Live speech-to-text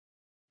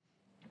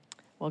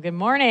Well, good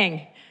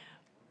morning.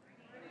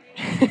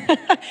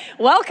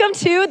 Welcome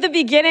to the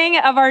beginning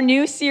of our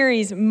new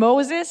series,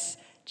 Moses,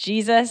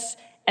 Jesus,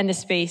 and the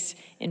Space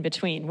in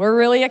Between. We're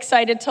really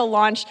excited to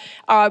launch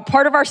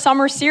part of our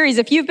summer series.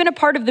 If you've been a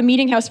part of the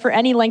Meeting House for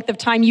any length of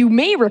time, you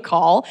may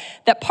recall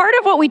that part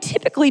of what we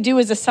typically do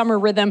as a summer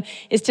rhythm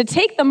is to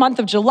take the month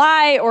of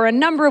July or a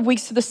number of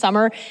weeks through the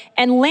summer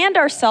and land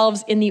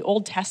ourselves in the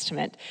Old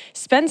Testament.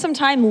 Spend some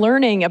time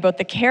learning about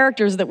the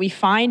characters that we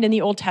find in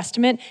the Old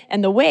Testament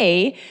and the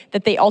way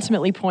that they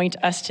ultimately point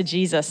us to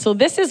Jesus. So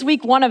this is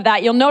week one of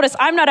that. You'll notice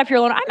I'm not up here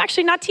alone. I'm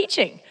actually not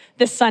teaching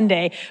this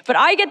Sunday, but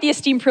I get the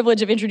esteemed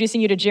privilege of introducing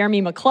you to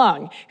Jeremy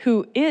McClung,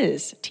 who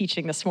is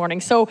teaching this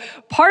morning. So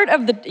part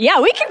of the,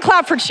 we can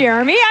clap for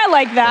Jeremy. I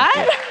like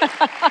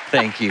that.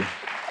 Thank you.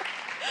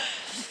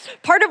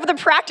 Part of the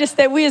practice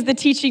that we as the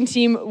teaching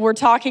team were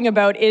talking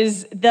about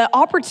is the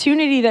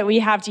opportunity that we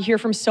have to hear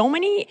from so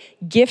many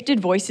gifted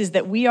voices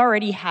that we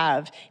already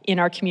have in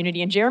our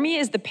community. And Jeremy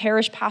is the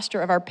parish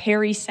pastor of our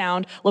Parry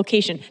Sound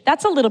location.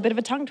 That's a little bit of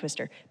a tongue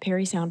twister,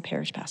 Parry Sound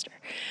parish pastor.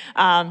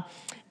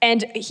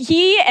 And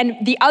he and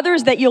the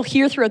others that you'll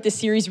hear throughout this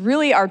series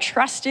really are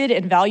trusted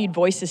and valued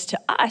voices to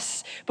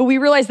us. But we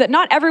realize that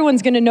not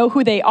everyone's going to know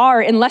who they are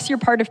unless you're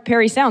part of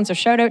Parry Sound. So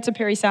shout out to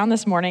Parry Sound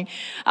this morning.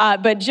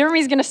 But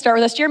Jeremy's going to start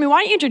with us. Jeremy, why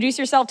don't you introduce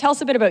yourself? Tell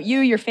us a bit about you,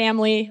 your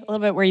family, a little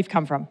bit where you've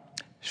come from.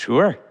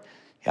 Sure.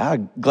 Yeah,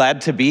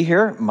 glad to be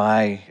here.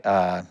 My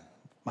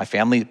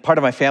family, part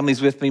of my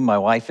family's with me, my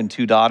wife and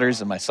two daughters,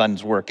 and my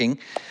son's working.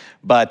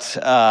 But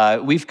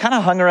we've kind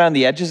of hung around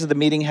the edges of the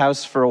Meeting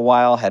House for a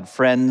while, had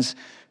friends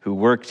who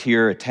worked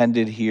here,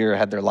 attended here,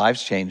 had their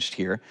lives changed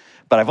here.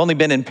 But I've only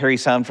been in Parry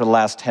Sound for the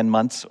last 10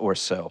 months or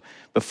so.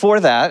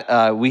 Before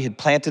that, we had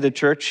planted a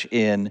church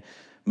in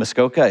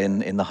Muskoka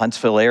in the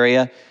Huntsville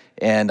area,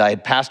 and I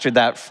had pastored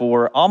that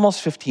for almost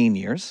 15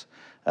 years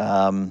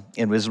and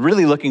was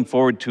really looking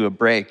forward to a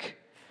break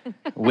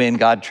when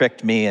God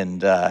tricked me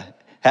and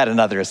had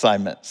another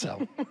assignment.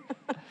 So,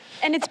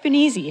 And it's been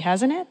easy,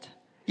 hasn't it?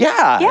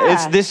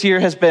 Yeah. This year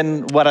has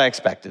been what I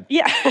expected.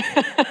 Yeah.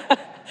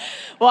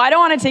 Well, I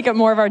don't want to take up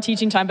more of our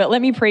teaching time, but let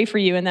me pray for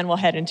you, and then we'll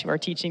head into our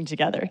teaching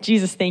together.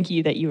 Jesus, thank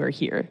you that you are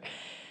here.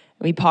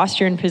 We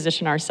posture and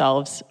position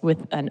ourselves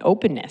with an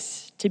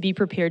openness to be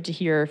prepared to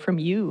hear from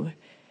you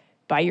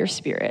by your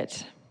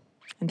Spirit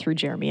and through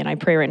Jeremy. And I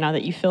pray right now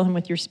that you fill him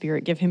with your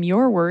Spirit. Give him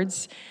your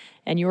words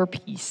and your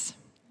peace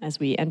as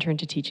we enter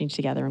into teaching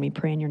together. And we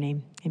pray in your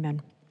name.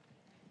 Amen.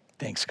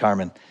 Thanks,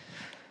 Carmen.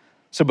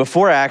 So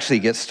before I actually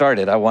get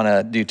started, I want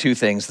to do two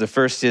things. The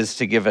first is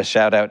to give a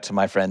shout out to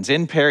my friends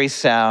in Parry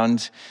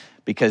Sound,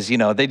 because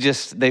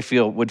they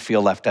would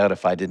feel left out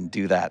if I didn't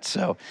do that.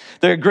 So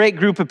they're a great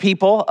group of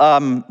people.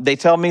 They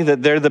tell me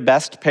that they're the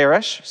best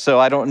parish. So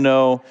I don't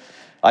know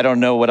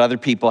what other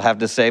people have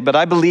to say, but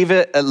I believe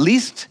it, at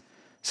least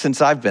since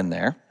I've been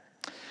there.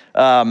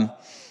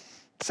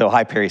 So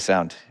hi, Parry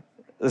Sound.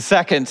 The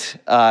second,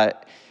 I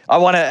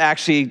want to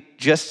actually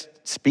just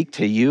speak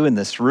to you in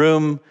this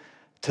room,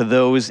 to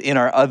those in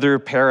our other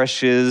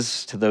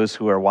parishes, to those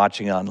who are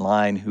watching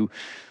online,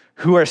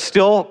 who are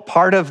still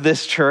part of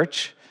this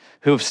church,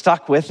 who have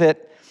stuck with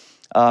it.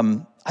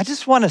 I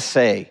just want to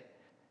say,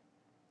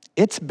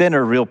 it's been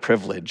a real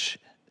privilege,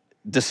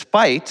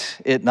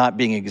 despite it not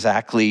being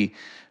exactly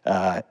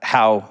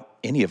how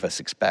any of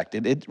us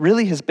expected. It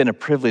really has been a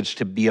privilege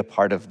to be a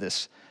part of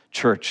this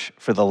church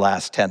for the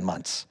last 10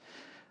 months,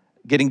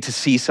 getting to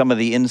see some of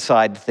the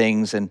inside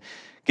things and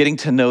getting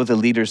to know the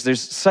leaders. There's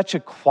such a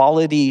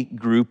quality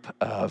group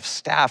of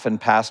staff and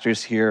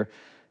pastors here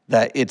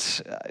that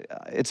it's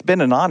been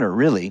an honor,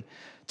 really,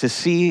 to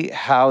see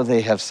how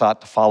they have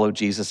sought to follow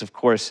Jesus. Of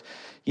course,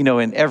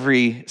 in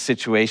every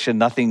situation,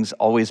 nothing's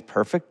always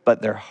perfect,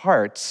 but their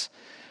hearts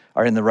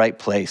are in the right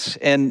place.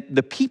 And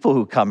the people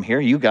who come here,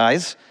 you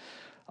guys,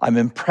 I'm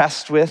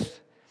impressed with.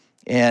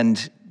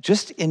 And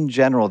just in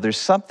general, there's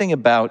something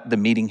about the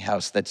Meeting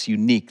House that's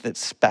unique,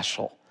 that's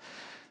special.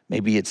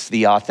 Maybe it's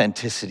the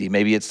authenticity.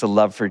 Maybe it's the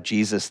love for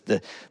Jesus,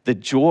 the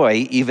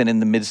joy, even in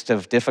the midst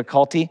of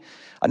difficulty.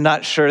 I'm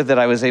not sure that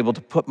I was able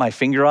to put my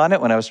finger on it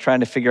when I was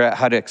trying to figure out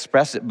how to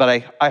express it, but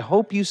I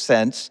hope you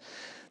sense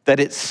that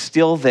it's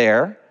still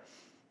there,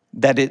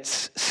 that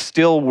it's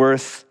still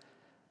worth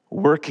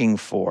working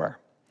for,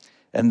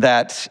 and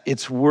that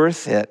it's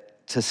worth it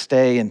to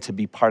stay and to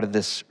be part of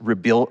this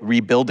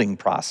rebuilding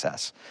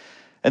process.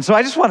 And so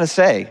I just want to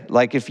say,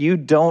 if you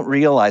don't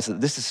realize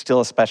that this is still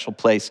a special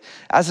place,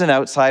 as an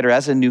outsider,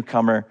 as a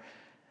newcomer,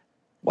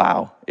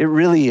 wow, it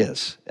really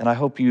is. And I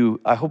hope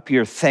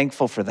you're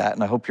thankful for that,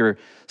 and I hope you're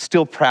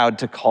still proud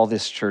to call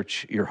this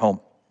church your home.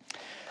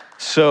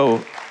 So,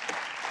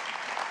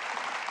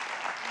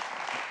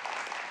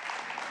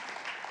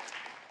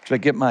 do I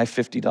get my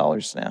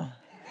 $50 now?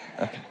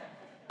 Okay.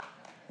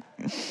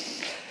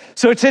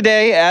 So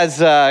today, as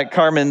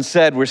Carmen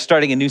said, we're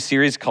starting a new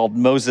series called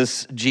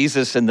Moses,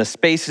 Jesus, and the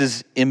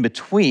Spaces in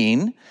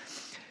Between.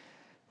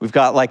 We've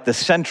got the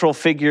central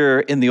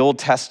figure in the Old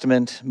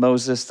Testament,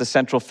 Moses, the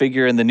central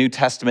figure in the New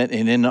Testament,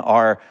 and in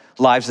our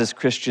lives as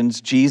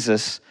Christians,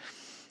 Jesus.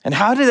 And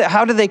how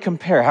do they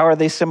compare? How are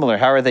they similar?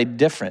 How are they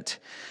different?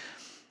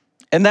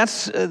 And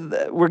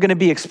we're going to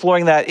be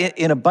exploring that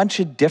in a bunch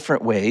of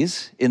different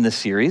ways in the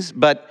series.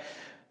 But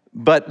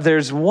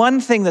there's one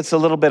thing that's a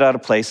little bit out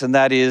of place, and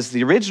that is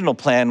the original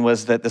plan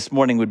was that this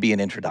morning would be an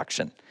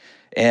introduction,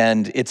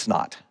 and it's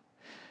not.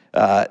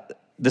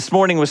 This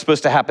morning was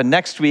supposed to happen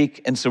next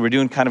week, and so we're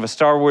doing kind of a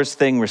Star Wars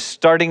thing. We're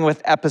starting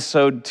with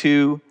episode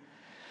 2.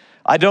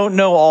 I don't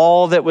know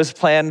all that was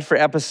planned for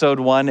episode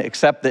 1,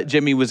 except that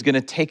Jimmy was going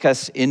to take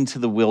us into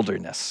the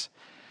wilderness.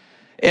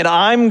 And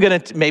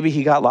maybe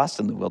he got lost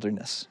in the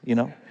wilderness,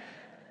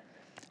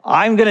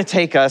 I'm going to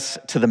take us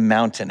to the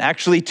mountain,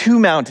 actually 2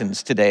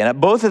 mountains today. And at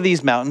both of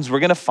these mountains, we're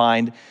going to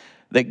find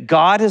that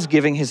God is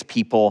giving his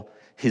people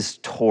his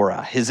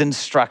Torah, his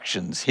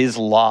instructions, his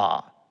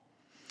law.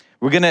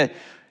 We're going to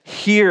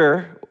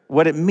hear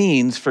what it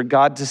means for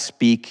God to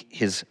speak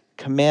his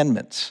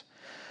commandments.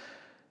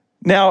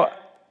 Now,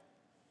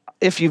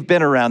 if you've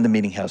been around the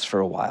Meeting House for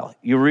a while,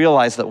 you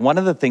realize that one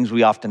of the things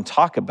we often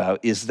talk about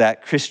is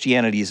that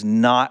Christianity is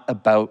not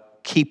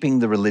about keeping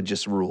the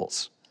religious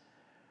rules.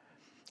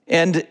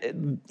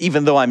 And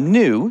even though I'm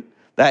new,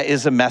 that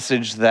is a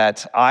message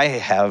that I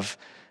have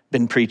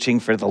been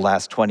preaching for the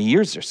last 20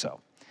 years or so.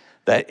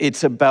 That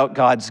it's about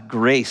God's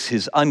grace,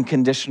 his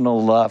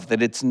unconditional love,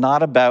 that it's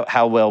not about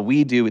how well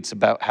we do, it's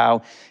about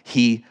how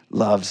he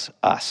loves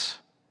us.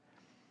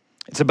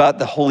 It's about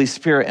the Holy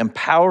Spirit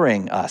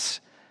empowering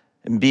us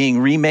and being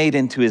remade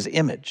into his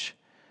image.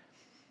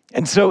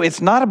 And so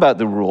it's not about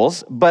the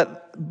rules,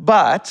 but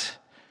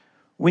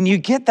when you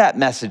get that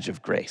message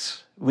of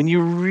grace, when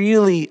you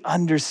really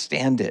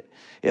understand it,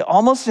 it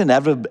almost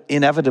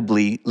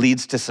inevitably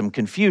leads to some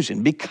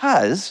confusion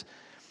because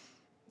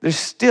there's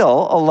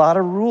still a lot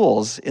of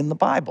rules in the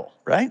Bible,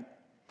 right?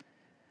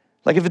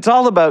 Like if it's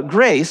all about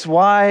grace,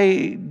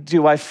 why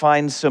do I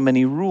find so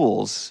many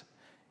rules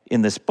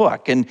in this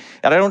book? And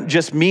I don't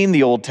just mean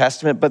the Old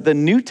Testament, but the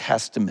New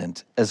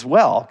Testament as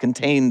well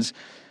contains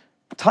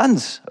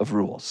tons of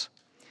rules.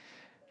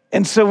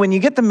 And so when you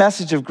get the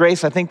message of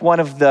grace, I think one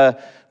of the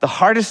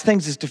hardest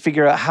things is to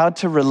figure out how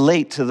to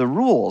relate to the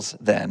rules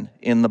then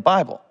in the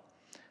Bible.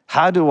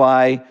 What do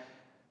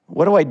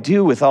I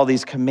do with all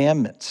these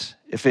commandments?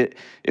 If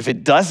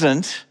it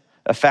doesn't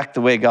affect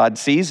the way God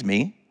sees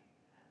me,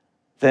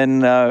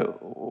 then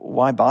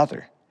why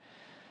bother?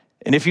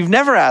 And if you've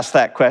never asked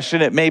that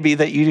question, it may be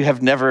that you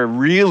have never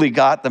really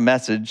got the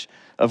message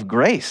of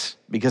grace,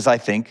 because I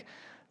think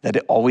that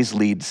it always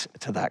leads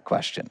to that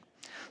question.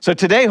 So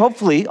today,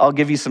 hopefully, I'll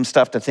give you some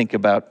stuff to think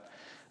about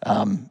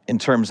in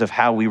terms of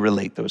how we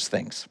relate those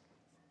things.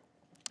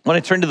 I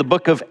want to turn to the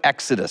book of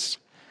Exodus.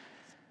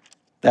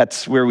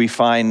 That's where we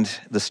find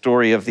the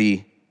story of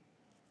the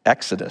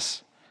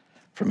Exodus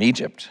from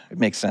Egypt. It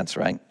makes sense,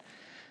 right?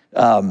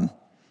 And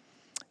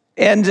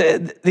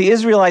the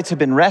Israelites have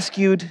been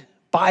rescued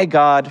by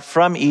God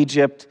from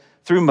Egypt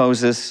through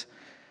Moses,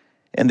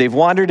 and they've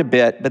wandered a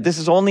bit, but this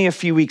is only a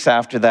few weeks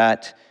after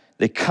that.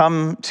 They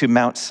come to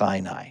Mount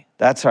Sinai.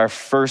 That's our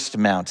first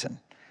mountain.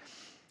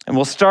 And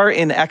we'll start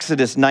in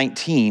Exodus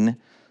 19,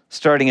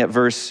 starting at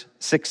verse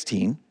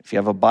 16. If you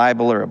have a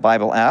Bible or a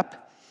Bible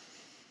app,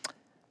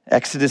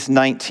 Exodus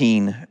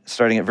 19,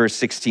 starting at verse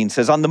 16,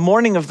 says, "On the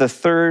morning of the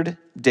 3rd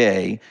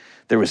day,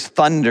 there was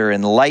thunder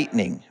and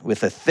lightning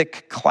with a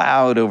thick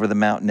cloud over the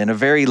mountain and a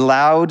very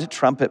loud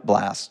trumpet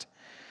blast.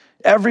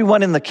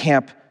 Everyone in the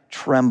camp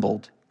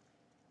trembled.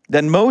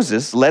 Then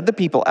Moses led the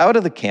people out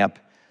of the camp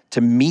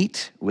to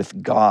meet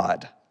with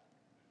God.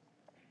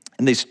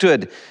 And they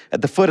stood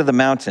at the foot of the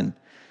mountain.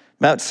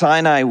 Mount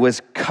Sinai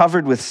was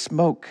covered with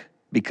smoke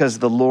because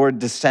the Lord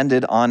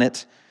descended on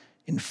it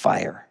in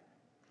fire.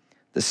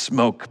 The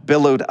smoke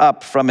billowed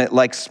up from it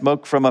like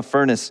smoke from a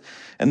furnace,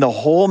 and the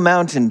whole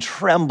mountain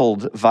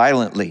trembled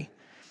violently.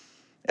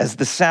 As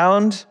the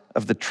sound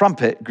of the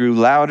trumpet grew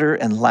louder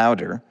and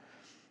louder,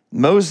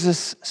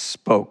 Moses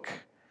spoke,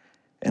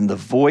 and the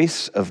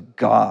voice of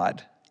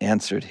God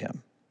answered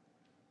him.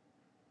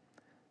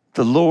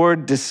 The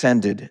Lord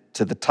descended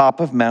to the top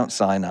of Mount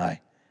Sinai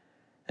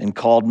and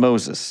called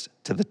Moses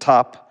to the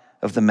top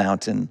of the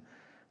mountain.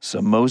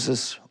 So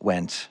Moses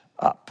went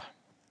up."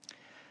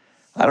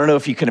 I don't know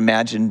if you can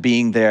imagine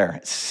being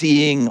there,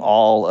 seeing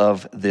all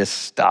of this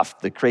stuff,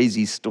 the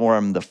crazy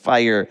storm, the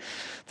fire,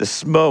 the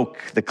smoke,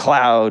 the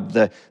cloud,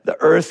 the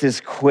earth is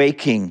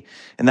quaking,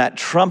 and that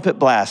trumpet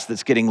blast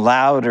that's getting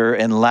louder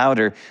and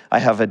louder. I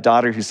have a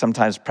daughter who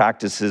sometimes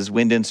practices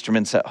wind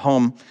instruments at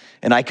home,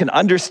 and I can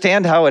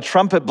understand how a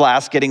trumpet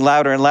blast getting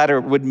louder and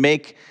louder would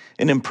make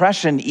an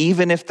impression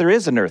even if there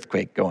is an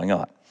earthquake going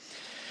on.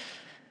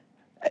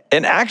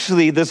 And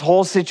actually, this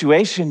whole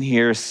situation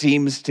here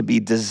seems to be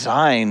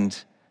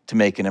designed to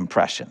make an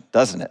impression,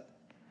 doesn't it?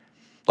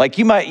 Like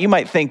you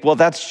might think, well,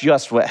 that's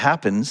just what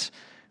happens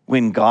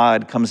when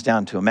God comes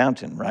down to a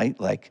mountain, right?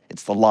 Like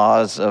it's the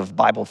laws of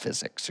Bible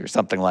physics or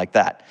something like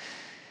that.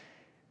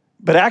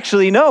 But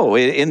actually, no.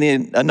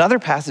 In another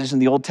passage in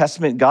the Old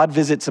Testament, God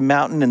visits a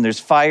mountain and there's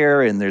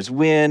fire and there's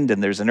wind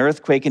and there's an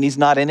earthquake, and he's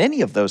not in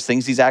any of those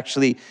things. He's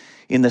actually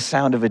in the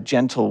sound of a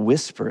gentle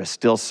whisper, a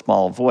still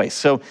small voice.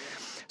 So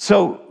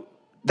So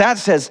that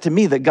says to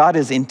me that God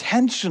is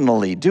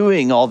intentionally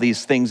doing all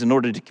these things in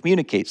order to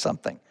communicate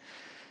something.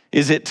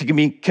 Is it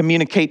to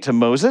communicate to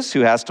Moses,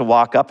 who has to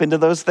walk up into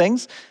those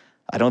things?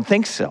 I don't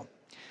think so.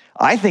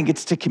 I think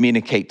it's to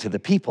communicate to the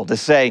people, to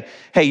say,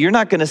 hey, you're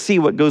not going to see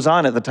what goes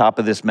on at the top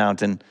of this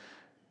mountain,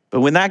 but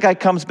when that guy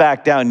comes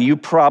back down, you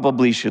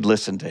probably should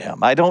listen to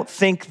him. I don't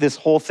think this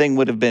whole thing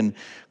would have been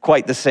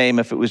quite the same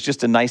if it was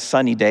just a nice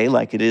sunny day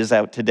like it is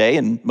out today,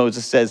 and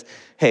Moses says,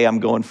 hey, I'm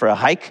going for a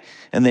hike,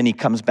 and then he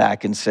comes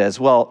back and says,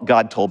 well,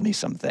 God told me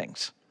some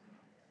things.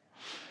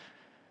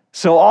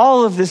 So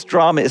all of this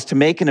drama is to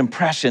make an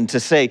impression, to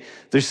say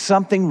there's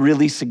something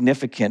really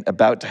significant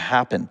about to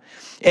happen.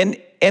 And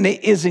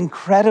it is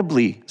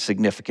incredibly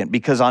significant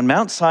because on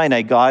Mount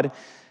Sinai, God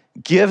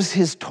gives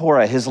his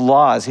Torah, his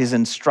laws, his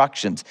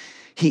instructions.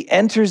 He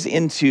enters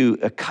into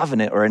a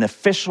covenant or an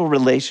official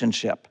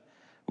relationship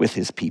with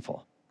his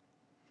people.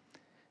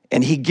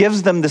 And he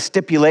gives them the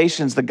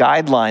stipulations, the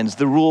guidelines,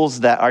 the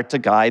rules that are to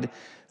guide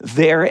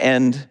their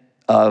end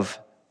of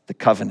the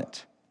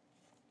covenant.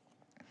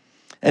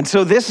 And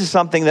so this is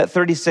something that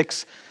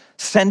 36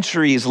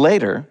 centuries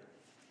later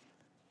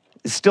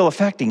is still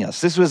affecting us.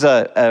 This was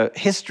a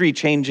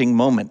history-changing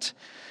moment.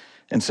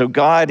 And so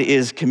God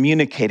is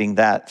communicating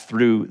that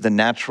through the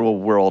natural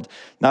world,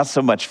 not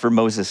so much for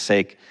Moses'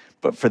 sake,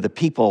 but for the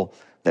people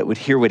that would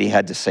hear what he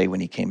had to say when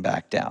he came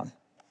back down.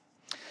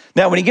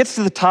 Now, when he gets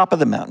to the top of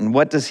the mountain,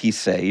 what does he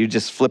say? You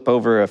just flip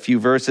over a few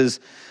verses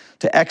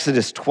to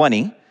Exodus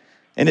 20,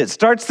 and it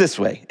starts this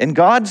way. And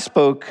God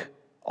spoke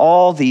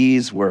all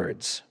these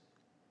words.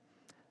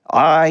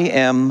 I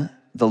am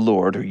the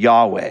Lord, or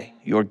Yahweh,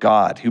 your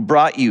God, who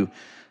brought you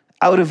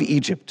out of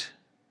Egypt,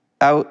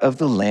 out of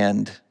the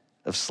land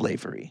of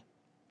slavery.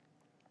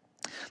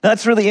 Now,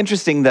 that's really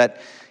interesting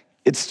that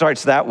it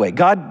starts that way.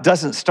 God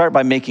doesn't start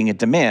by making a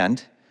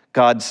demand.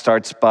 God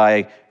starts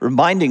by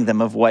reminding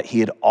them of what he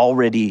had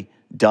already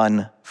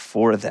done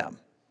for them,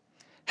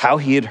 how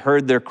he had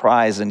heard their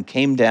cries and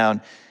came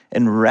down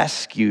and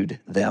rescued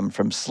them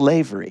from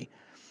slavery.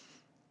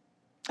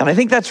 And I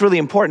think that's really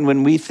important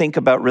when we think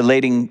about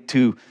relating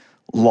to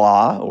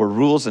law or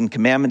rules and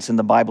commandments in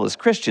the Bible as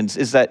Christians,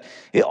 is that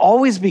it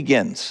always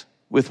begins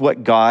with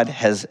what God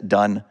has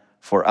done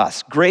for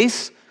us.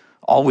 Grace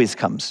always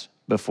comes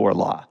before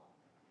law.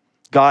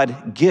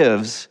 God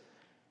gives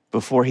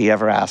before he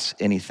ever asks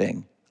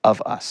anything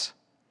of us.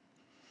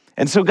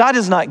 And so God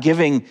is not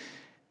giving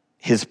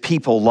his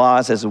people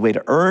laws as a way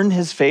to earn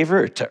his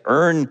favor, to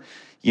earn,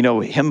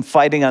 him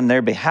fighting on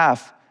their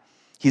behalf.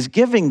 He's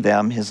giving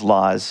them his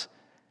laws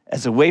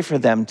as a way for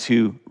them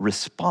to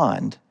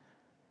respond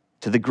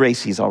to the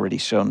grace he's already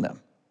shown them,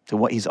 to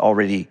what he's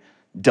already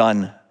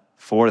done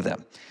for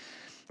them.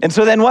 And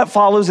so then what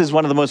follows is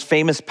one of the most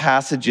famous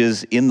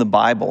passages in the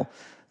Bible,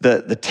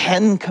 the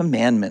 10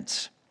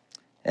 Commandments.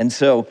 And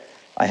so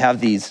I have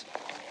these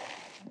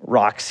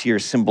rocks here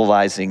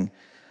symbolizing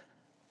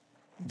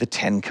the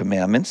 10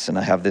 Commandments, and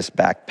I have this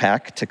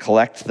backpack to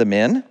collect them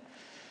in.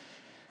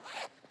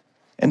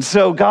 And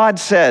so God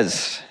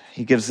says,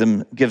 he gives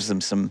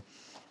them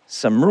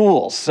some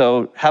rules.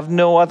 So have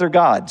no other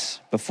gods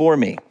before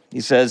me.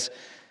 He says,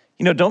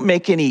 don't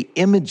make any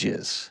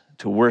images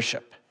to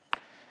worship.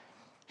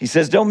 He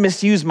says, don't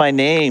misuse my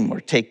name or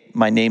take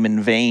my name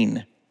in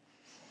vain.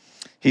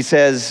 He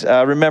says,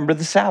 remember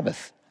the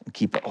Sabbath and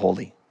keep it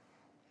holy.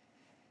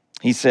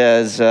 He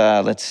says,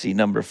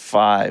 number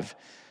 5,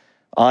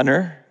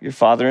 honor your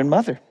father and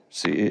mother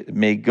so it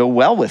may go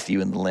well with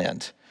you in the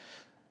land.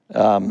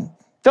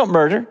 Don't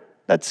murder.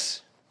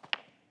 That's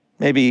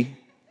maybe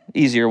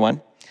easier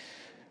one.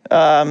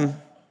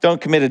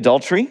 Don't commit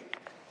adultery.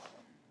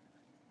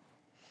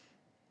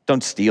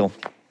 Don't steal.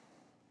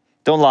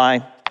 Don't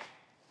lie.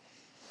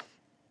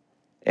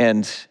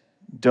 And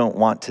don't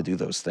want to do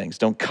those things.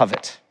 Don't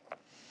covet.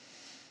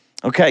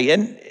 Okay,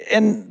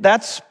 and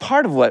that's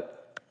part of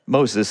what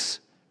Moses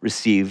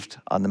received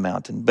on the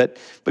mountain. But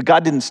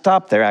God didn't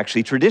stop there,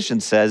 actually. Tradition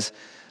says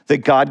that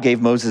God gave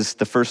Moses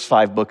the first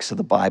 5 books of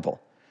the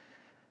Bible.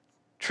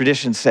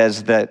 Tradition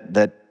says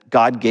that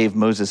God gave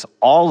Moses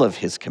all of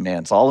his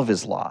commands, all of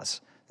his laws,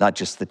 not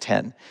just the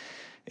 10.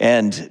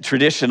 And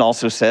tradition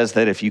also says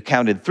that if you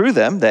counted through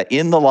them, that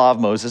in the law of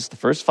Moses, the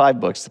first 5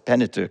 books, the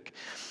Pentateuch,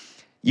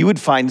 you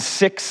would find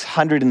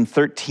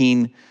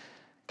 613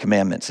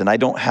 commandments. And I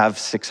don't have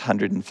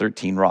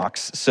 613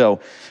 rocks.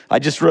 So I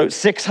just wrote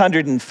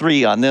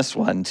 603 on this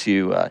one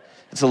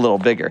it's a little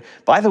bigger.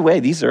 By the way,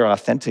 these are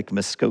authentic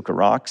Muskoka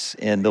rocks,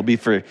 and they'll be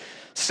for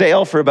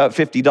sale for about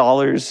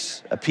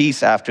 $50 a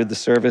piece after the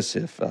service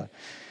if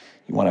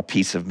you want a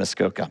piece of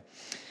Muskoka.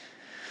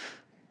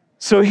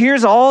 So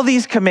here's all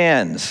these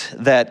commands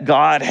that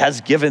God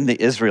has given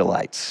the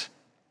Israelites.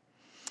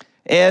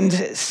 And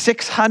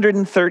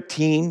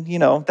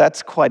 613,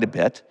 that's quite a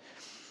bit.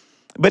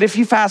 But if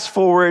you fast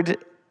forward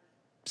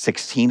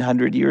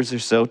 1,600 years or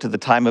so to the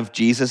time of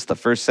Jesus, the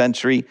first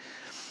century,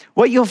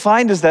 what you'll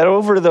find is that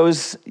over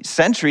those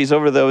centuries,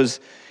 over those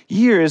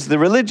years, the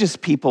religious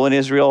people in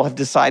Israel have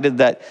decided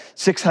that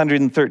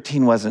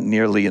 613 wasn't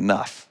nearly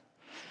enough.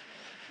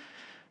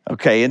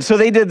 Okay, and so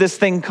they did this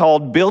thing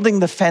called building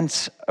the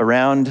fence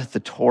around the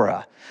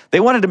Torah. They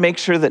wanted to make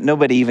sure that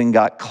nobody even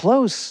got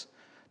close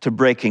to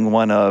breaking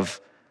one of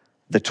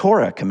the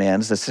Torah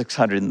commands, the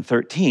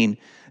 613.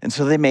 And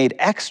so they made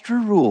extra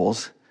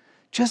rules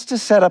just to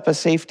set up a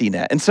safety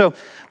net. And so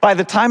by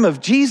the time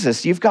of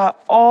Jesus, you've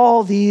got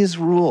all these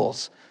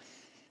rules,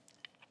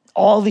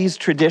 all these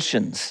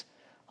traditions,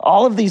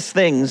 all of these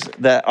things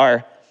that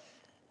are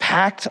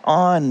packed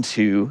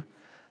onto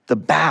the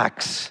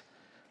backs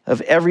of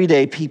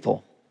everyday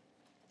people.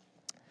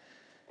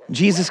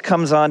 Jesus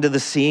comes onto the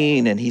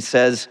scene and he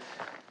says,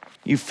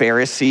 "You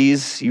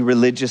Pharisees, you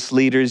religious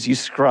leaders, you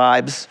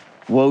scribes,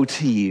 woe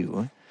to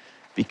you,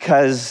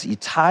 because you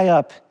tie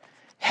up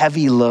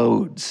heavy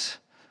loads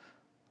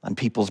on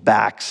people's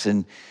backs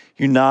and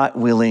you're not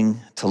willing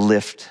to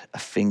lift a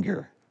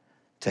finger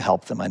to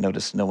help them." I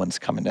notice no one's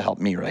coming to help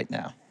me right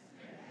now.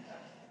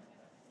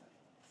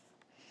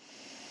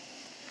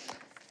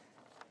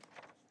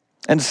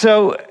 And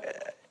so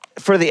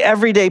for the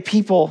everyday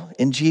people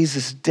in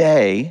Jesus'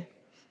 day,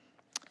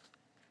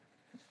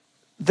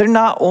 they're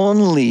not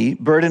only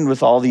burdened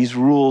with all these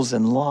rules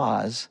and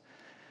laws,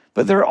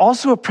 but they're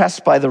also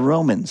oppressed by the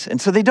Romans.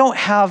 And so they don't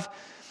have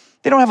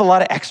a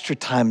lot of extra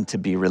time to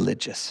be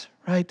religious,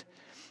 right?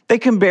 They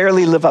can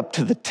barely live up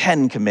to the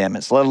 10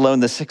 commandments, let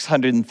alone the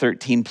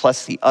 613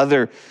 plus the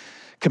other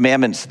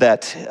commandments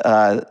that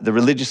the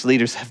religious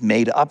leaders have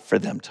made up for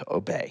them to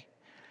obey.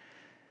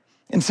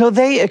 And so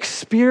they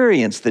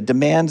experience the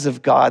demands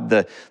of God,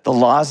 the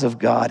laws of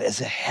God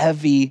as a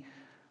heavy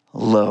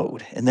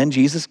load. And then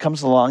Jesus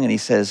comes along and he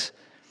says,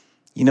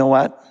 "You know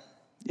what?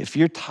 If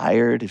you're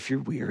tired, if you're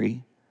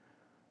weary,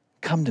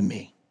 come to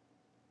me.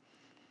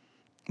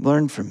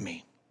 Learn from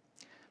me.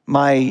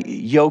 My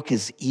yoke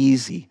is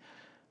easy.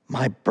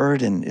 My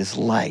burden is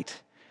light."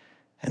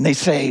 And they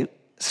say,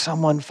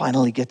 someone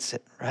finally gets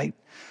it, right?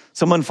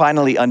 Someone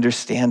finally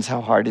understands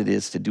how hard it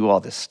is to do all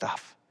this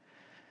stuff.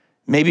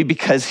 Maybe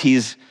because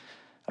he's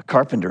a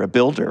carpenter, a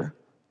builder,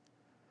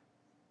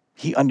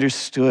 he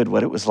understood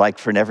what it was like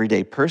for an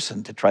everyday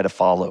person to try to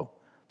follow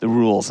the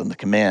rules and the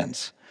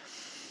commands.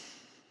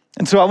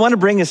 And so I want to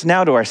bring us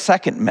now to our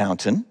second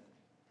mountain.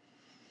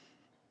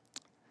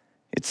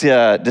 It's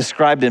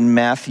described in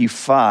Matthew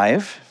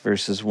 5,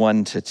 verses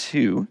 1 to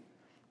 2.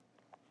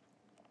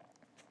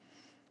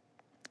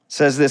 It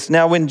says this,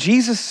 "Now when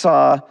Jesus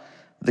saw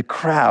the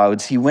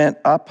crowds, he went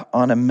up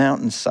on a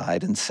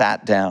mountainside and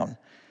sat down.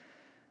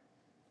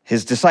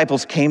 His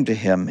disciples came to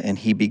him and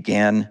he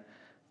began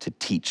to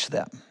teach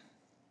them."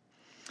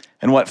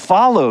 And what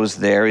follows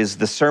there is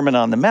the Sermon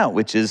on the Mount,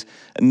 which is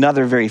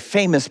another very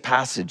famous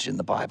passage in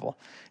the Bible.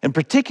 And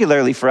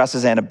particularly for us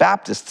as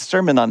Anabaptists, the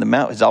Sermon on the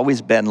Mount has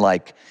always been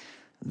like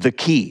the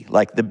key,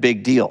 like the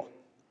big deal.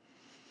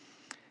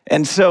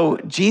 And so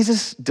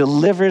Jesus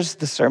delivers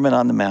the Sermon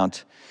on the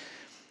Mount.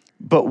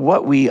 But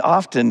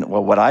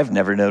what I've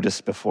never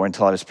noticed before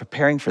until I was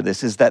preparing for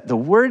this is that the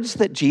words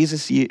that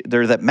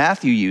that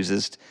Matthew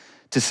uses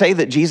to say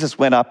that Jesus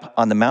went up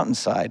on the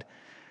mountainside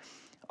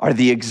are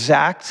the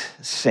exact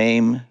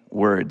same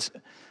words.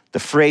 The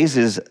phrase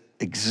is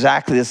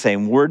exactly the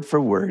same, word for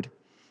word,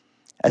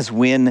 as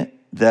when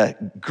the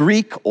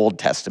Greek Old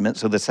Testament,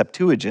 so the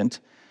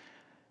Septuagint,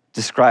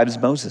 describes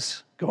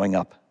Moses going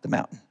up the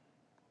mountain.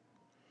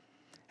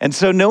 And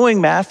so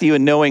knowing Matthew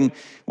and knowing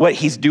what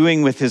he's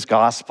doing with his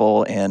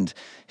gospel and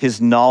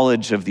his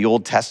knowledge of the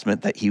Old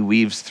Testament that he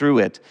weaves through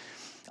it,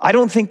 I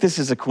don't think this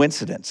is a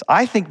coincidence.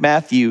 I think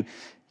Matthew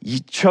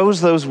chose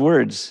those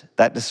words,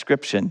 that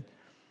description,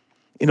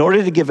 in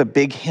order to give a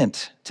big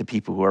hint to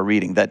people who are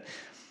reading that,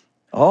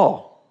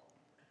 oh,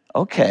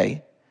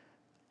 okay,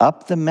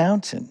 up the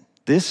mountain,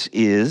 this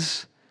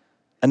is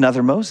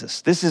another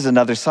Moses. This is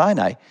another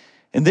Sinai.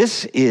 And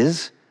this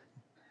is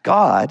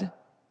God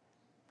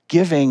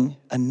giving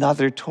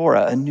another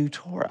Torah, a new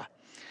Torah.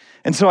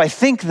 And so I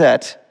think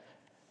that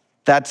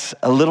that's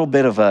a little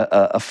bit of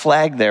a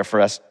flag there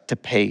for us to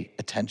pay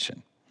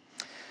attention.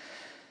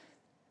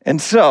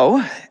 And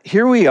so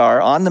here we are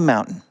on the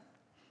mountain.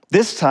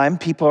 This time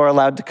people are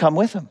allowed to come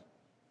with him.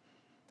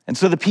 And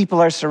so the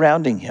people are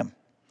surrounding him,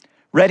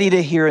 ready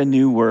to hear a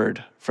new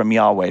word from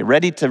Yahweh,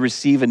 ready to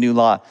receive a new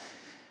law.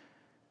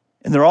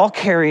 And they're all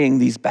carrying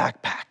these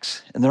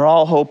backpacks, and they're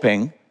all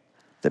hoping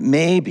that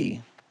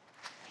maybe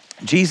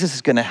Jesus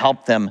is going to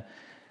help them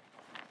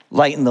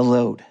lighten the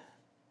load,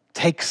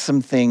 take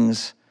some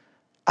things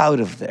out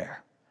of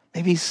there,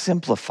 maybe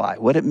simplify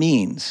what it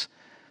means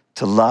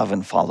to love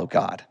and follow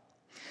God.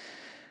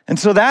 And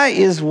so that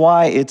is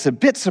why it's a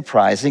bit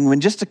surprising when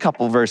just a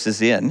couple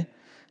verses in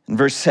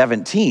verse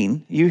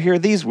 17, you hear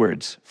these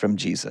words from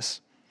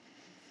Jesus.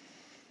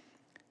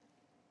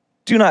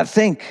 "Do not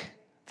think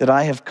that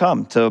I have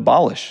come to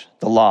abolish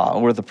the law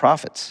or the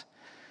prophets.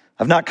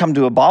 I've not come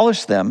to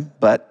abolish them,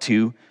 but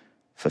to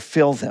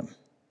fulfill them.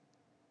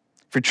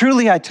 For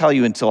truly I tell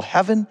you, until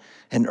heaven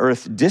and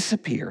earth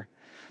disappear,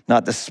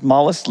 not the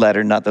smallest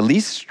letter, not the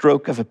least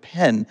stroke of a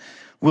pen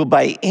will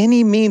by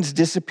any means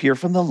disappear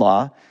from the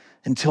law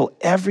until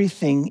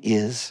everything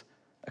is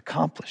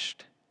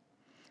accomplished.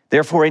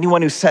 Therefore,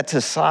 anyone who sets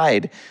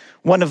aside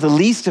one of the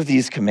least of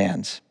these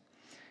commands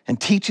and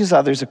teaches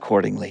others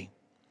accordingly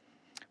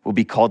will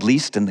be called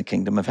least in the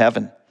kingdom of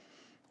heaven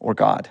or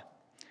God.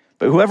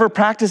 But whoever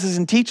practices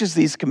and teaches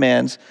these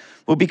commands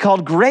will be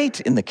called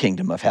great in the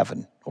kingdom of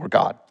heaven or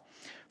God.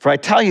 For I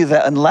tell you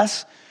that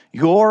unless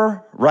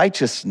your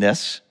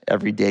righteousness,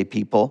 everyday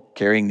people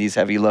carrying these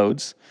heavy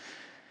loads,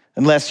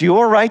 unless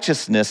your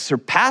righteousness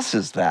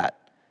surpasses that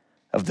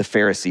of the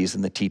Pharisees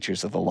and the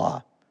teachers of the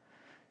law,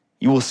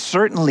 you will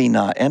certainly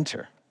not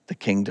enter the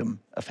kingdom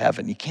of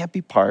heaven. You can't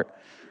be part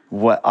of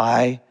what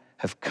I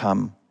have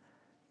come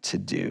to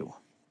do.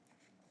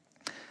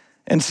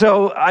 And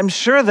so I'm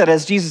sure that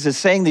as Jesus is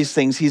saying these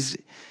things, he's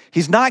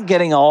not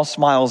getting all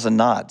smiles and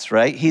nods,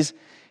 right? He's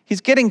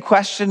getting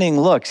questioning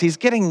looks. He's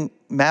getting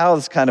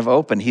mouths kind of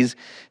open. He's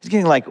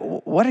getting like,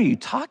 what are you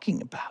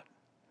talking about?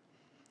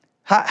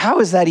 How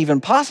is that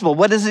even possible?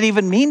 What does it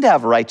even mean to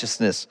have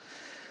righteousness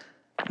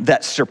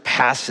that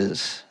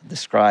surpasses the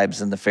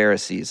scribes and the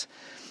Pharisees?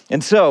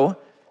 And so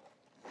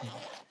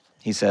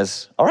he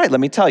says, all right, let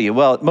me tell you.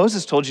 Well,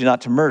 Moses told you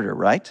not to murder,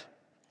 right?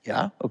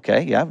 Yeah,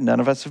 okay, yeah, none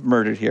of us have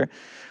murdered here.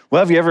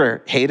 Well, have you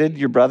ever hated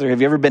your brother?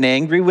 Have you ever been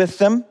angry with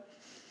them?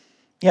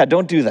 Yeah,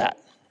 don't do that.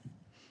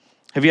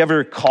 Have you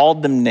ever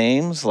called them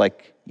names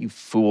like, you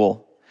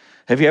fool?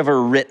 Have you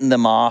ever written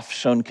them off,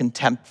 shown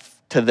contempt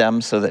to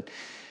them so that,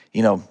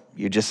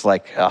 you're just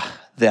like,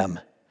 them?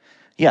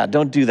 Yeah,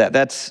 don't do that.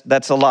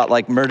 That's a lot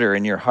like murder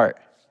in your heart.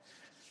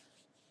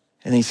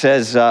 And he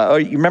says,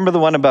 you remember the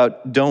one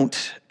about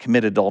don't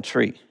commit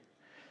adultery?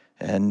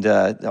 And,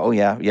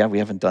 yeah, we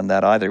haven't done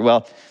that either.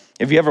 Well,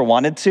 have you ever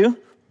wanted to?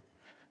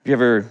 Have you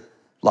ever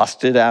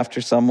lusted after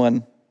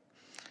someone?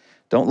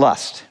 Don't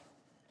lust.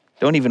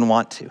 Don't even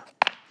want to.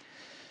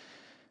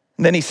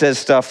 And then he says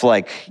stuff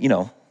like,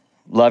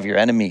 love your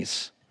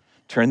enemies,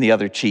 turn the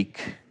other cheek.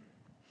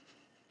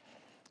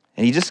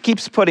 And he just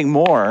keeps putting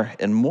more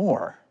and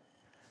more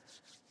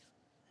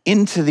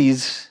into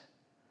these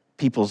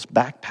people's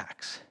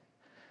backpacks.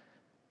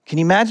 Can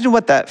you imagine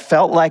what that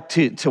felt like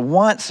to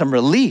want some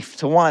relief,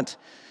 to want,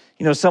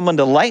 someone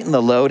to lighten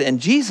the load? And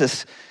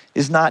Jesus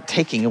is not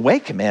taking away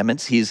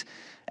commandments. He's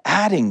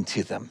adding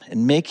to them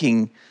and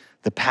making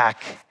the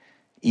pack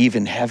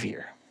even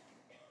heavier.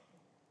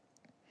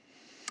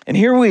 And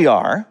here we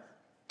are,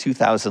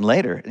 2,000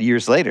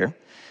 years later,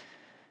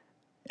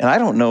 and I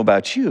don't know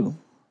about you,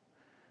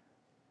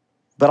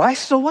 but I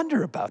still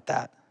wonder about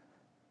that.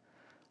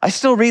 I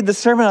still read the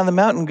Sermon on the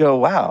Mount and go,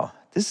 wow,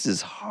 this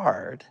is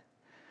hard.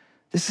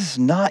 This is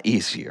not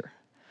easier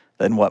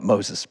than what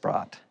Moses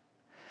brought.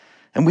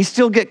 And we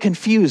still get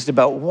confused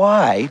about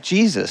why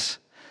Jesus,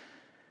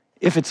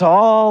 if it's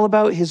all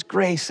about his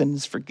grace and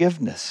his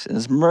forgiveness and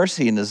his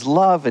mercy and his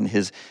love and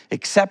his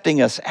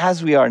accepting us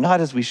as we are,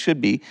 not as we should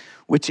be,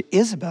 which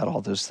is about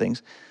all those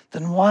things,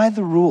 then why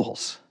the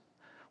rules?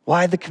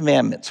 Why the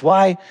commandments?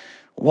 Why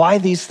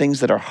these things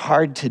that are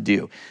hard to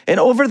do? And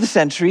over the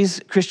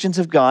centuries, Christians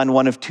have gone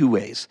one of two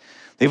ways.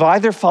 They've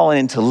either fallen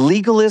into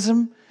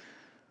legalism,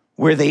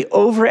 where they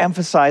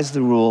overemphasize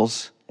the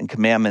rules and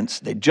commandments.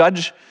 They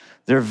judge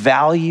their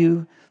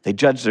value. They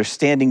judge their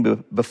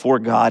standing before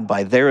God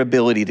by their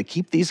ability to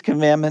keep these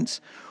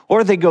commandments.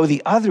 Or they go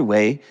the other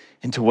way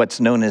into what's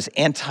known as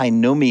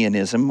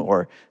antinomianism,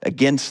 or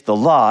against the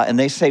law, and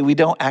they say we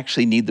don't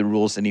actually need the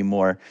rules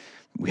anymore.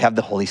 We have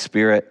the Holy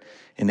Spirit,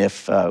 and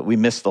if we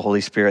miss the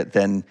Holy Spirit,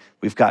 then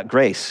we've got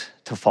grace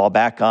to fall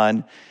back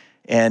on,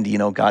 and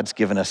God's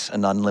given us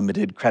an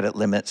unlimited credit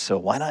limit, so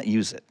why not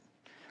use it?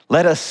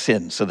 Let us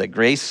sin so that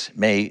grace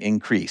may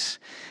increase.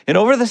 And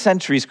over the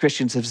centuries,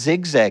 Christians have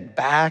zigzagged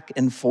back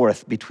and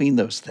forth between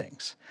those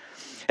things.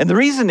 And the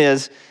reason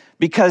is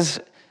because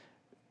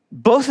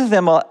both of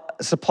them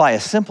supply a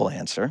simple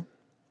answer,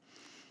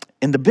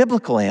 and the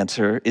biblical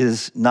answer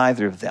is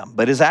neither of them,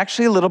 but is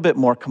actually a little bit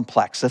more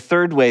complex, a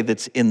third way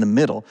that's in the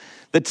middle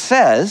that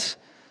says,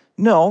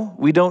 no,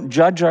 we don't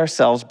judge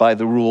ourselves by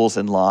the rules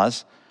and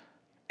laws,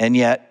 and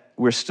yet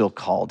we're still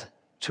called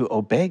to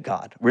obey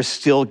God. We're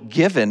still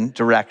given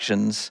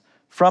directions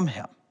from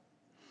him.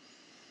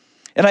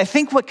 And I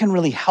think what can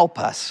really help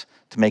us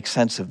to make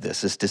sense of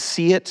this is to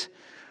see it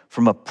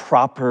from a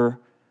proper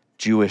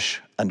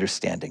Jewish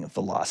understanding of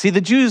the law. See, the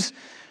Jews,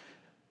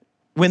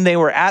 when they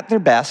were at their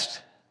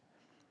best,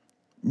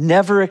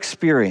 never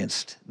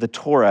experienced the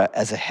Torah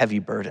as a heavy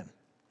burden.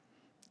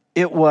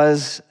 It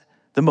was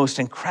the most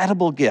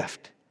incredible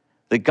gift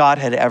that God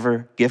had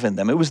ever given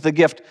them. It was the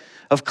gift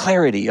of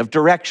clarity, of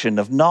direction,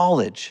 of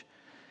knowledge.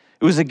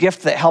 It was a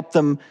gift that helped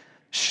them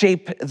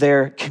shape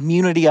their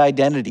community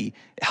identity.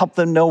 It helped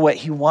them know what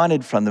he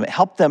wanted from them. It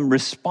helped them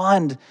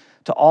respond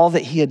to all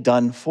that he had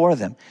done for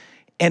them.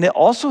 And it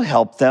also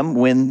helped them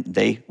when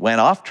they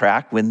went off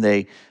track, when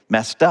they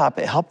messed up.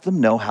 It helped them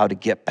know how to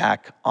get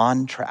back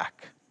on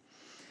track.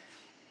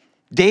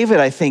 David,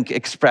 I think,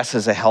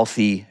 expresses a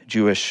healthy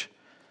Jewish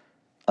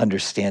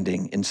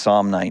understanding in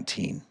Psalm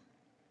 19.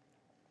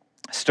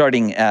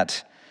 Starting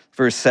at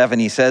verse 7,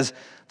 he says,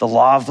 "The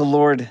law of the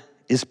Lord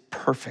is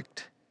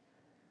perfect,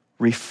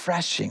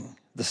 refreshing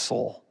the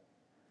soul.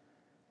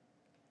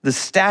 The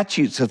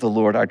statutes of the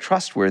Lord are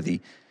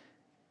trustworthy,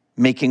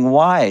 making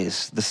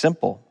wise the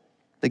simple.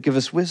 They give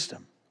us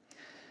wisdom.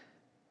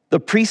 The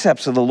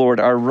precepts of the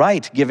Lord are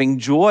right, giving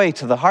joy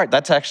to the heart.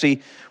 That's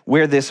actually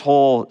where this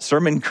whole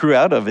sermon grew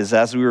out of, is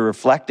as we were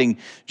reflecting.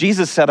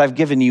 Jesus said, I've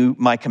given you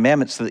my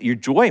commandments so that your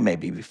joy may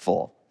be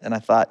full. And I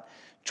thought,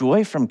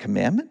 joy from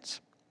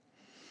commandments?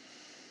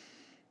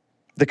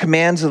 The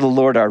commands of the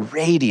Lord are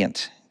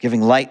radiant,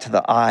 giving light to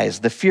the eyes.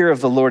 The fear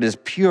of the Lord is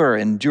pure,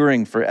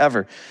 enduring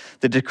forever.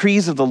 The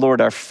decrees of the Lord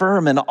are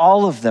firm, and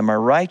all of them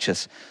are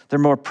righteous. They're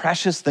more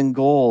precious than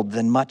gold,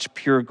 than much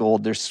pure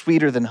gold. They're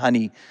sweeter than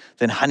honey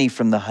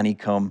from the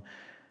honeycomb.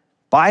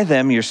 By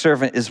them your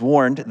servant is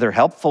warned. They're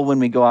helpful when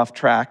we go off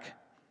track.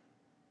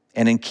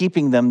 And in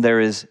keeping them, there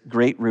is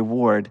great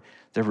reward.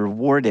 They're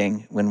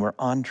rewarding when we're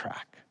on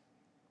track.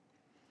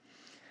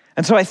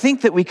 And so I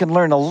think that we can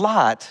learn a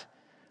lot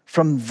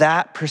from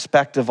that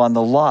perspective on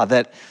the law,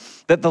 that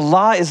the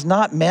law is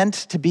not meant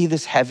to be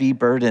this heavy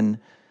burden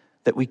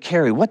that we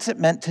carry. What's it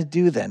meant to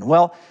do then?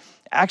 Well,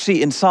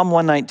 actually in Psalm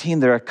 119,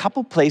 there are a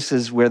couple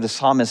places where the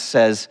psalmist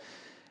says,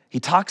 he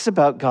talks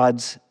about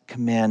God's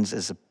commands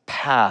as a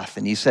path,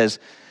 and he says,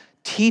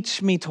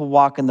 teach me to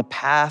walk in the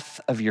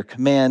path of your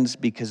commands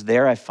because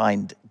there I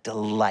find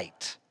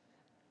delight.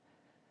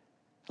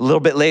 A little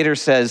bit later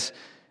says,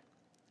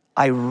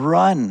 I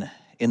run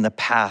in the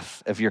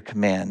path of your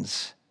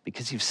commands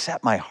because you've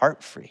set my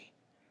heart free.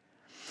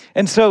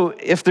 And so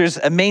if there's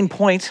a main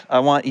point I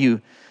want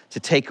you to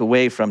take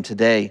away from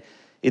today,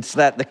 it's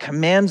that the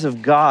commands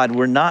of God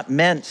were not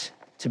meant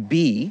to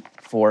be,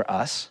 for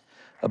us,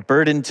 a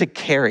burden to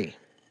carry.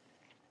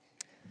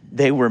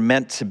 They were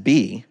meant to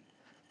be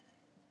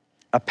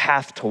a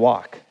path to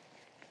walk.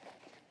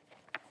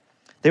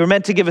 They were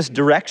meant to give us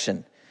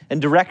direction,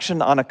 and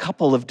direction on a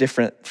couple of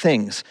different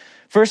things.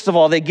 First of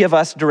all, they give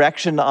us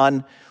direction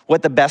on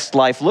what the best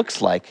life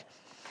looks like.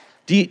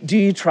 Do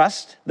you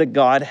trust that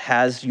God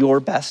has your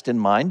best in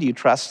mind? Do you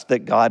trust that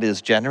God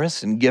is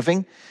generous and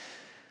giving?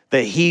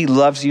 That he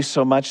loves you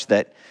so much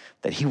that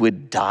he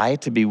would die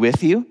to be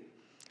with you?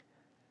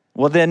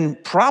 Well, then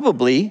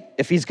probably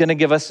if he's going to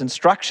give us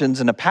instructions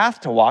and a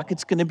path to walk,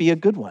 it's going to be a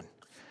good one.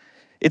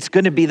 It's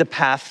going to be the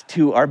path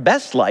to our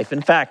best life.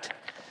 In fact,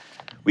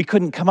 we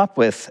couldn't come up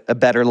with a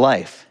better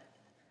life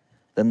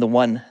than the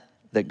one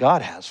that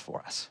God has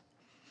for us.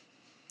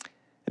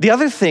 The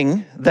other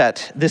thing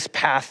that this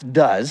path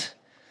does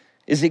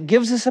is it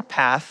gives us a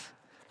path,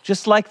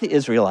 just like the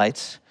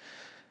Israelites,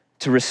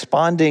 to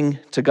responding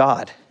to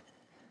God,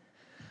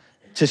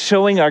 to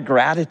showing our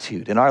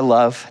gratitude and our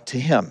love to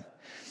him.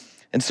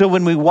 And so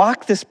when we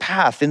walk this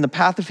path, in the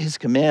path of his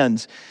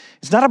commands,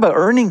 it's not about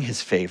earning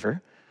his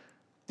favor,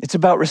 it's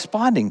about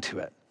responding to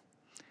it.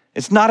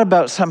 It's not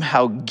about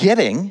somehow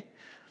getting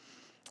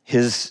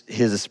his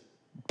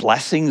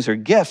blessings or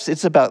gifts,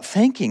 it's about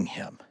thanking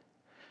him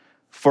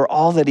for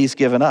all that he's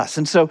given us.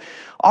 And so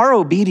our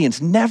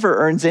obedience never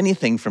earns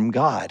anything from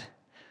God,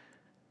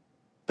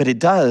 but it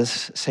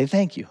does say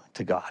thank you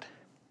to God.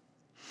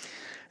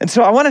 And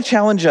so I want to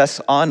challenge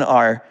us on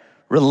our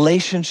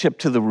relationship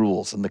to the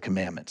rules and the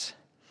commandments.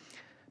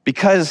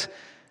 Because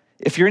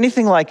if you're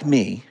anything like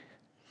me,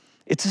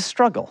 it's a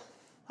struggle.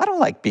 I don't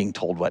like being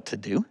told what to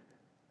do.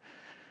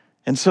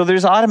 And so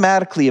there's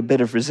automatically a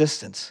bit of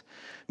resistance.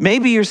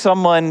 Maybe you're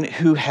someone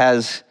who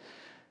has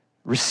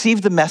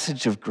received the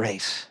message of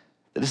grace,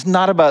 that it's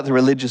not about the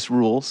religious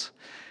rules,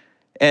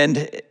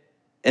 and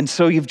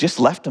so you've just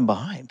left them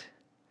behind.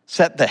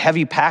 Set the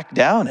heavy pack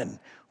down and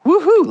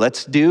woohoo,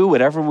 let's do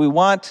whatever we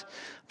want.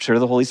 I'm sure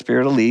the Holy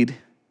Spirit will lead.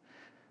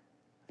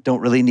 Don't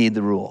really need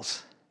the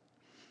rules.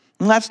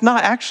 And that's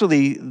not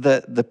actually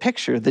the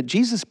picture that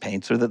Jesus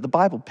paints or that the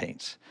Bible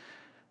paints.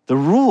 The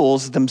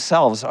rules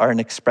themselves are an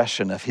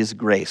expression of his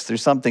grace.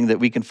 There's something that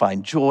we can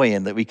find joy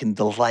in, that we can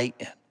delight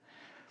in.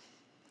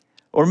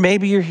 Or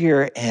maybe you're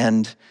here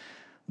and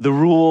the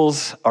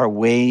rules are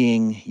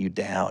weighing you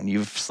down.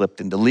 You've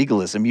slipped into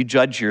legalism. You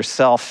judge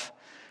yourself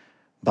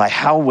by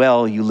how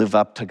well you live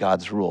up to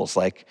God's rules.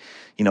 Like,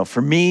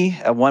 for me,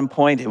 at one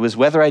point, it was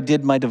whether I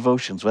did my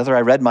devotions, whether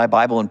I read my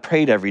Bible and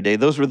prayed every day.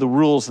 Those were the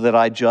rules that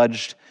I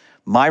judged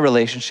my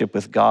relationship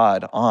with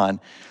God on.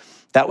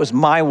 That was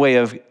my way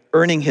of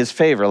earning his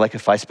favor. Like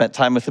if I spent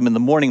time with him in the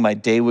morning, my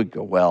day would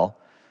go well.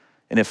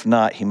 And if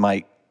not, he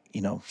might,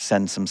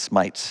 send some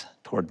smites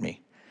toward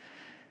me.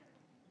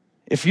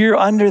 If you're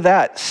under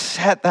that,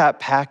 set that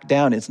pack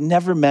down. It's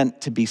never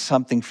meant to be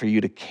something for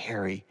you to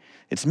carry.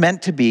 It's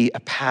meant to be a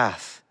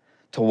path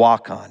to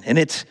walk on, and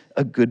it's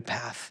a good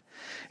path.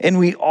 And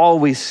we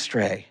always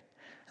stray.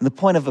 And the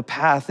point of a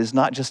path is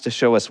not just to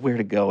show us where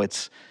to go,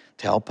 it's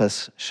to help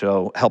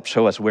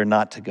show us where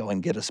not to go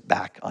and get us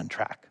back on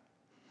track.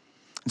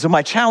 And so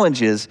my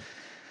challenge is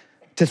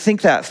to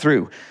think that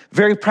through.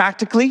 Very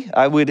practically,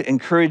 I would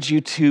encourage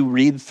you to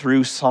read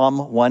through Psalm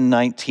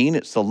 119.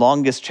 It's the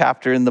longest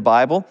chapter in the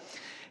Bible,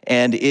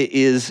 and it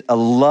is a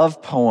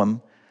love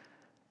poem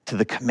to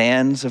the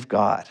commands of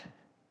God.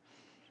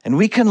 And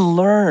we can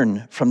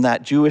learn from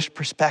that Jewish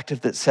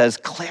perspective that says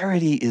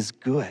clarity is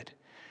good.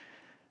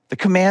 The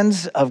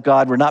commands of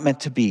God were not meant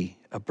to be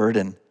a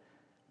burden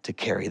to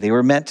carry. They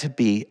were meant to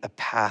be a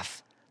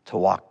path to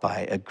walk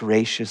by a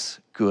gracious,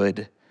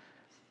 good,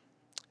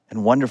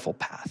 and wonderful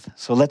path.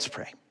 So let's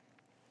pray.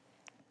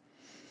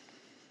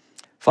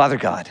 Father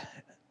God,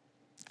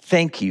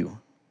 thank you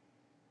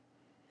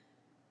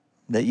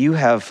that you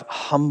have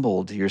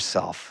humbled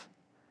yourself,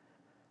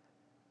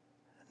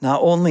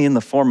 not only in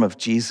the form of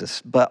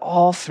Jesus, but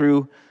all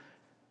through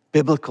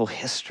biblical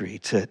history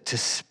to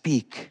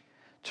speak,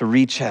 to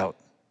reach out,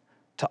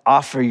 to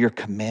offer your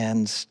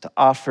commands, to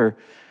offer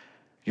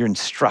your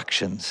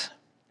instructions.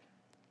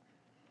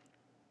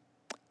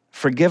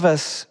 Forgive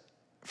us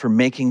for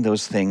making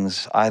those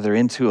things either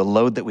into a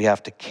load that we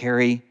have to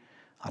carry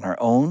on our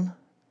own,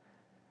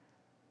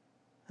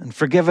 and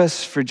forgive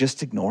us for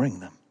just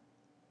ignoring them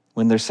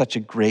when they're such a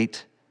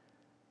great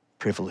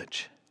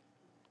privilege.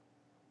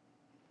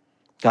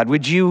 God,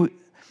 would you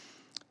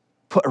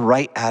put a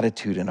right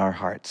attitude in our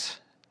hearts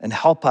and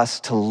help us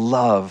to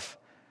love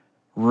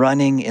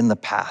running in the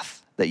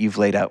path that you've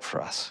laid out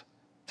for us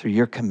through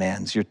your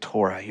commands, your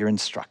Torah, your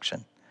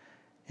instruction.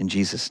 In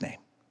Jesus' name.